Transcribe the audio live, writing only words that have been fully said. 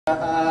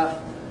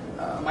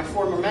my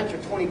former mentor,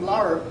 Tony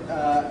Blauer,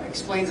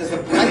 explains as the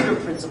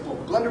blender principle.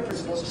 The blender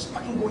principle is just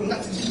fucking going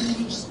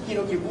nuts.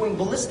 You're going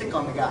ballistic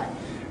on the guy,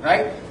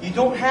 right? You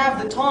don't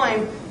have the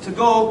time to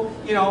go,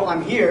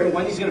 I'm here,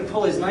 when he's going to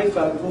pull his knife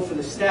out and go for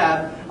the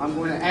stab, I'm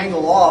going to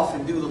angle off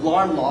and do the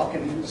alarm lock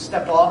and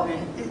step off.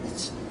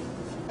 It's,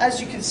 as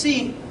you can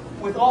see,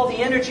 with all the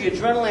energy,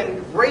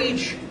 adrenaline,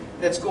 rage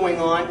that's going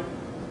on,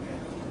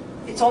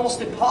 it's almost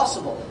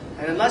impossible.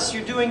 And unless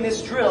you're doing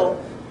this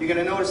drill, you're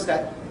going to notice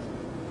that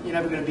you're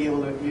never going to be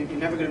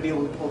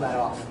able to pull that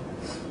off.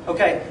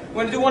 Okay,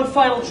 we're going to do one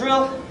final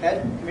drill.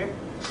 Ed, come here.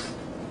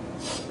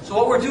 So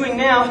what we're doing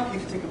now, you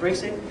can take a break,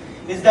 Sadie,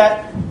 is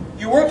that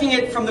you're working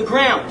it from the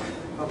ground.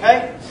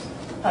 Okay?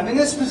 I'm in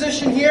this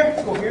position here.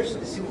 Go here so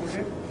you see what we're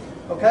doing.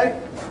 Okay?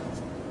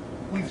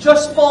 We've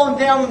just fallen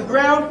down on the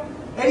ground.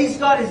 Eddie's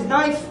got his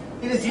knife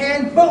in his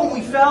hand. Boom,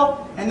 we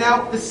fell. And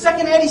now the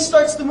second Eddie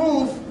starts to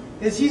move,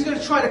 is he's going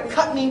to try to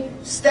cut me,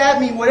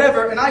 stab me,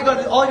 whatever, and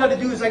all I got to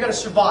do is I got to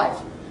survive.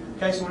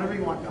 Okay, so whenever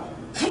you want, go.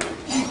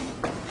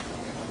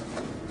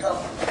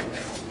 Go.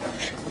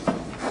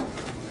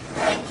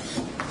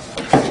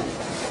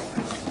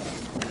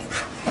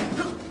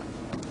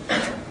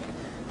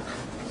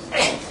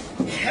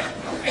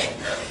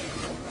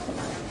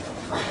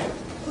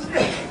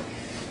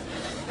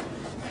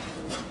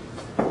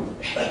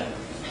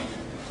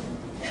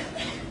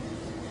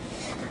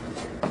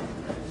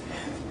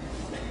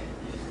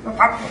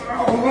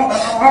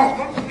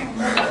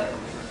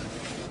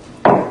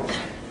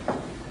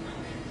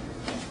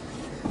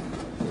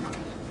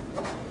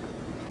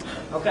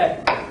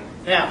 Okay,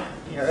 now,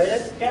 you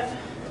ready? Yeah?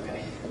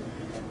 Okay.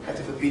 I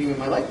took a beating in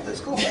my life, that's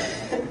cool.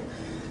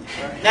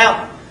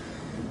 Now,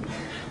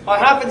 what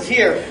happens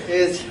here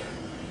is you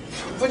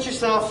put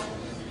yourself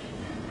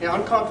in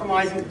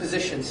uncompromising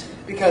positions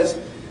because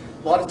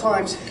a lot of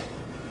times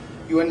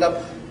you end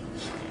up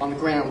on the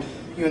ground.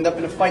 You end up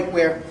in a fight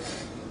where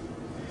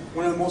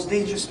one of the most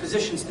dangerous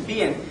positions to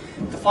be in,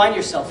 to find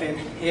yourself in,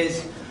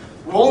 is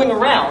rolling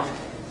around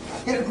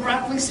in a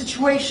grappling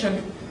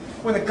situation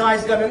when the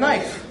guy's got a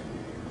knife.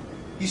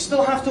 You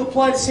still have to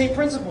apply the same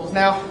principles.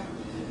 Now,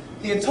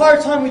 the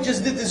entire time we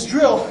just did this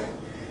drill,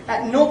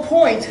 at no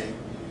point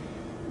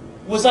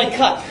was I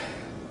cut.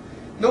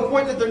 No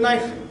point did their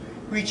knife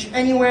reach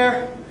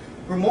anywhere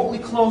remotely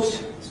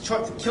close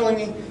to killing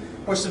me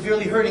or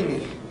severely hurting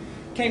me.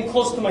 Came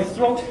close to my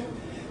throat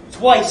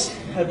twice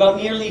at about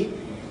nearly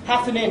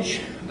half an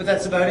inch, but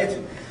that's about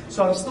it.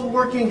 So I'm still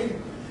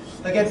working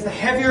against a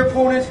heavier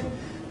opponent,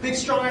 big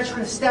strong guy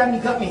trying to stab me,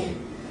 gut me.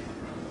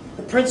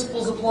 The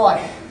principles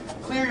apply.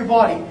 Clear your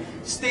body,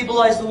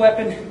 stabilize the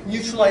weapon,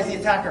 neutralize the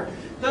attacker.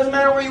 Doesn't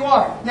matter where you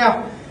are.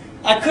 Now,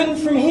 I couldn't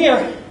from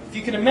here, if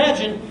you can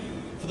imagine,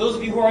 for those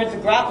of you who are into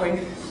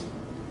grappling,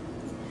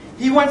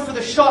 he went for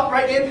the shot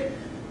right in.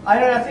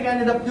 I think I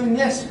ended up doing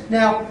this.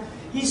 Now,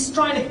 he's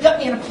trying to gut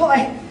me and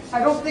apply. I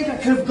don't think I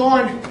could have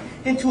gone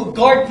into a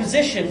guard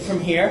position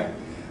from here,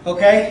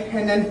 okay?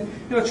 And then,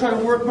 try to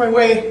work my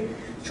way,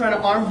 trying to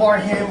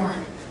armbar him or,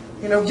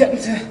 get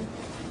into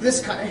this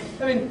kind.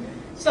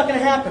 It's not going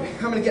to happen. I'm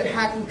going to get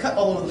hacked and cut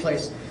all over the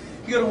place.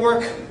 You got to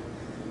work,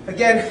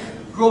 again,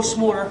 gross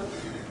motor.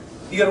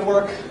 You got to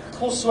work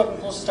close to weapon,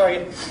 close to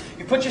target.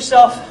 You put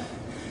yourself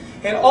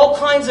in all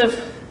kinds of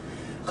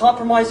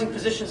compromising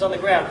positions on the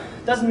ground.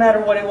 Doesn't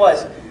matter what it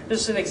was.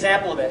 This is an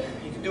example of it.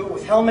 You can do it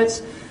with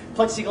helmets,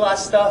 plexiglass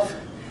stuff,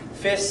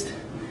 fist.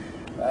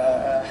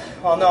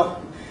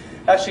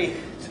 Actually,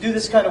 to do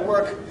this kind of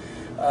work,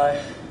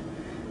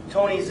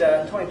 Tony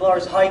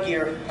Blauer's high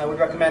gear I would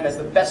recommend as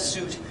the best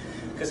suit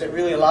because it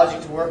really allows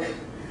you to work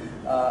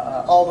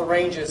all the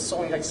ranges. It's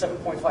only like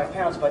 7.5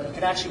 pounds, but you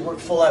can actually work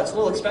full out. It's a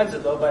little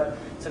expensive though, but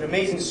it's an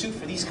amazing suit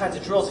for these kinds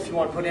of drills if you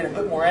want to put in a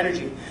bit more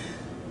energy.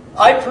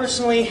 I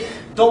personally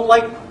don't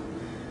like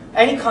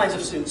any kinds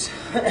of suits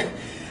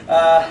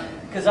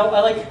because I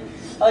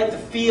like to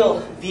feel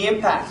the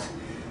impact.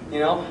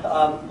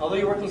 Although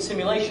you're working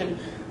simulation,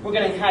 we're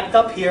getting hacked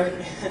up here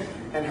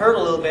and hurt a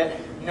little bit,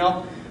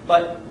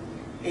 but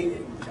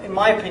in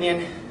my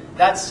opinion,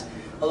 that's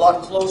a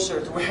lot closer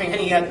to wearing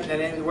any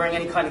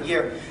kind of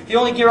gear. The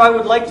only gear I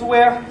would like to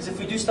wear is if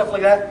we do stuff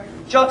like that,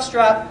 jock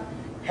strap,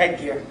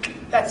 headgear.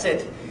 That's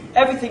it.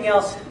 Everything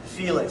else,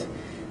 feel it.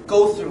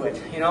 Go through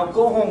it.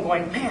 Go home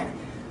going, man,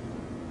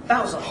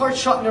 that was a hard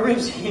shot in the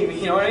ribs he gave me,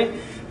 you know what I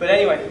mean? But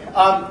anyway,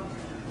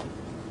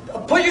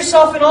 put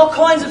yourself in all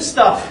kinds of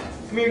stuff.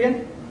 Come here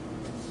again.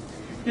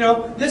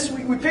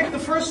 We picked the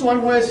first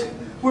one was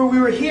where we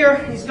were here,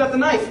 he's got the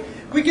knife.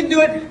 We can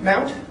do it,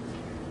 mount,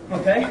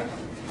 okay?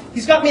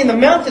 He's got me in the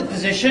mounted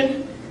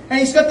position, and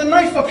he's got the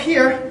knife up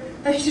here,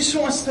 and he just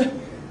wants to,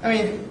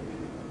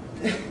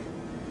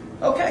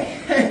 okay,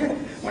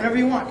 whenever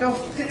you want, go.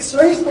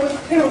 So he's going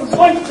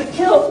to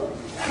kill,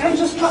 and I'm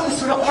just trying to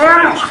sort of,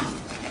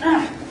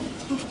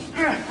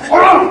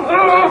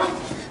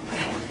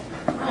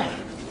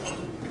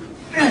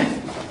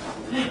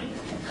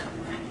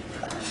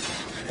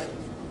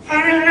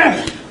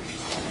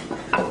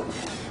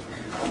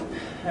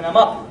 and I'm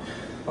up,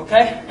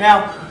 okay?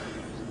 Now,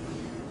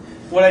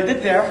 what I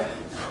did there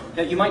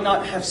that you might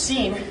not have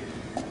seen,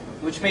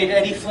 which made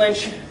Eddie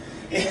flinch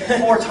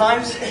 4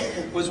 times,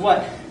 was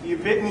what? You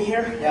bit me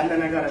here, Yeah. and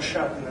then I got a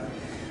shot,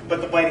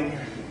 but the biting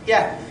here.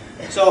 Yeah.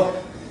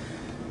 So,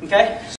 okay.